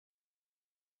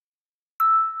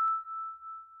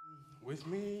With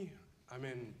me, I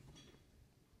mean,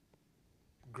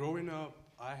 growing up,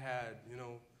 I had,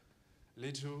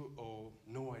 little or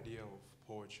no idea of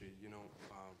poetry,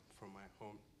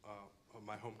 from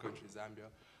my home country, Zambia.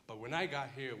 But when I got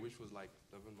here, which was like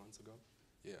 11 months ago,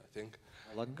 yeah, I think.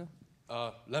 How long ago?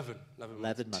 11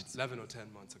 months. 11 or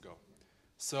 10 months ago.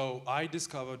 So I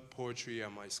discovered poetry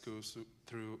at my school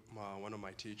through one of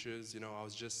my teachers. I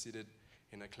was just seated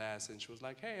in a class and she was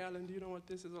like, "Hey, Alan, do you know what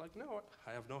this is?" I'm like, "No,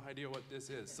 I have no idea what this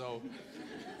is." So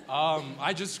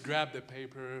I just grabbed the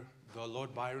paper, the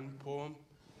Lord Byron poem,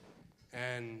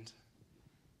 and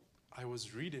I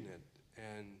was reading it,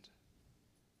 and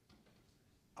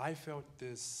I felt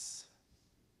this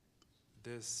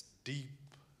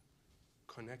deep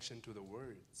connection to the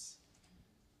words.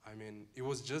 I mean, it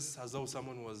was just as though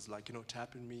someone was like,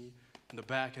 tapping me in the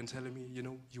back and telling me,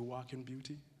 you walk in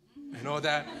beauty and all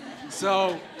that.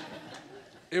 So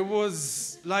it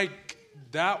was like,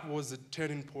 that was a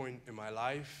turning point in my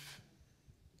life.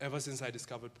 Ever since I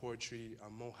discovered poetry,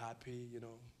 I'm more happy,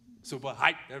 super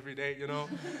hyped every day,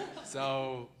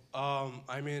 So,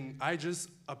 I mean, I just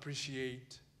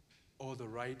appreciate all the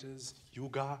writers, you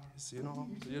guys,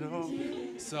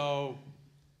 So,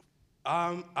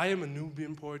 I am a newbie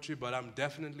in poetry, but I'm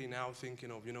definitely now thinking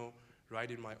of,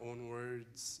 writing my own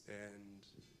words, and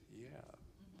yeah,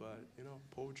 but,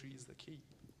 poetry is the key.